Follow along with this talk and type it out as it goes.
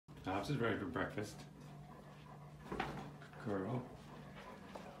Hops is ready for breakfast. Girl.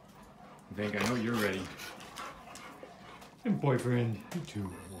 Vink, I know you're ready. And boyfriend, you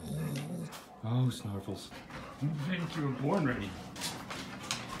too. Oh, Snarfles. Vink, you were born ready.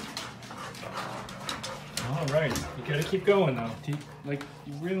 All right, you gotta keep going though. Like,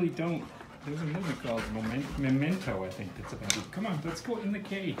 you really don't. There's a movie called Memento, I think, that's about it. Come on, let's go in the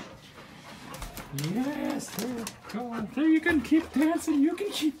cage. Yes, there you go. There you can keep dancing. You can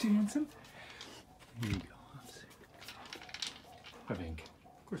keep dancing. Here you go. I think.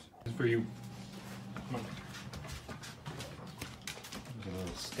 Of course. This is for you. Come on. There's a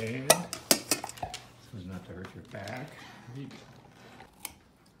little stand. So as not to hurt your back. There you go.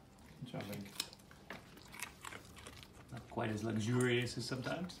 Good job, Vink. Not quite as luxurious as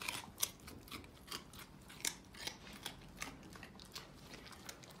sometimes.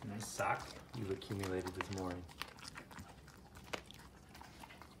 Nice sock you've accumulated this morning.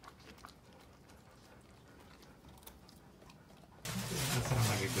 That sounds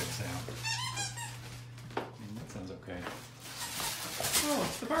like a good sound. That sounds okay. Oh,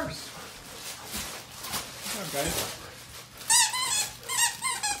 it's the purse. Good job, guys.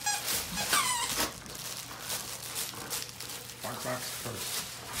 BarkBox purse.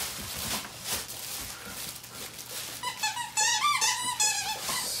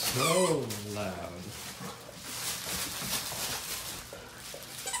 So loud.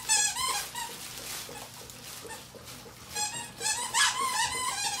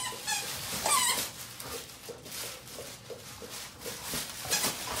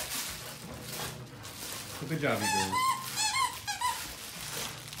 Good job, you girls.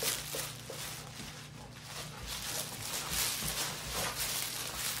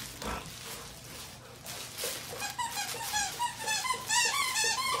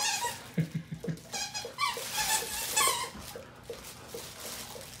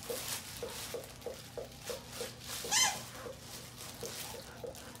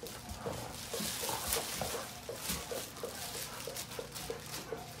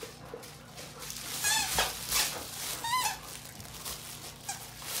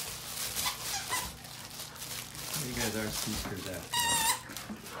 You guys are speakers after.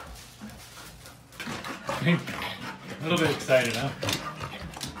 A little bit excited, huh?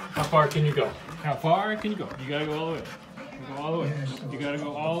 How far can you go? How far can you go? You gotta go all the way. You go all the way. You gotta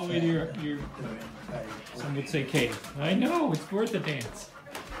go all the way to your some would say cave. I know, it's worth a dance.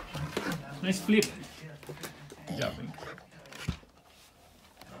 Nice flip. Good job, Vink.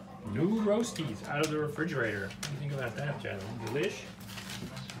 New roasties out of the refrigerator. What do you think about that, gentlemen? Delish?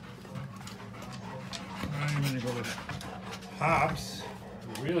 I'm gonna go with Hops,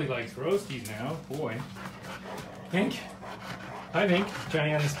 who really likes roasties now. Boy. Vink. Hi, Vink.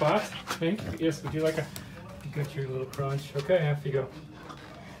 Johnny on the spot. Vink. Yes, would you like a... You got your little crunch. Okay, off you go.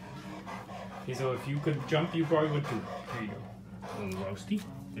 Okay, so if you could jump, you probably would too. There you go. Little roasty.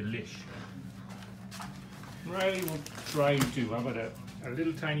 Delish. Riley will try you too. How about a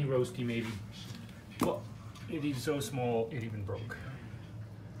little tiny roasty maybe? Well, it is so small it even broke.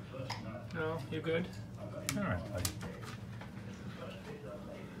 No, you good? All right, buddy.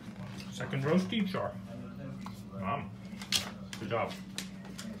 Second roasty, sure. Mom, good job.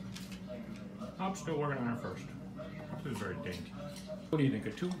 I'm still working on her first. This is very dainty. What do you think?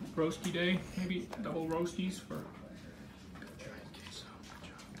 A 2 roasty day? Maybe double roasties for...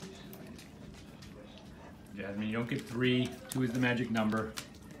 Jasmine, you don't get 3. 2 is the magic number.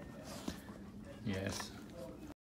 Yes.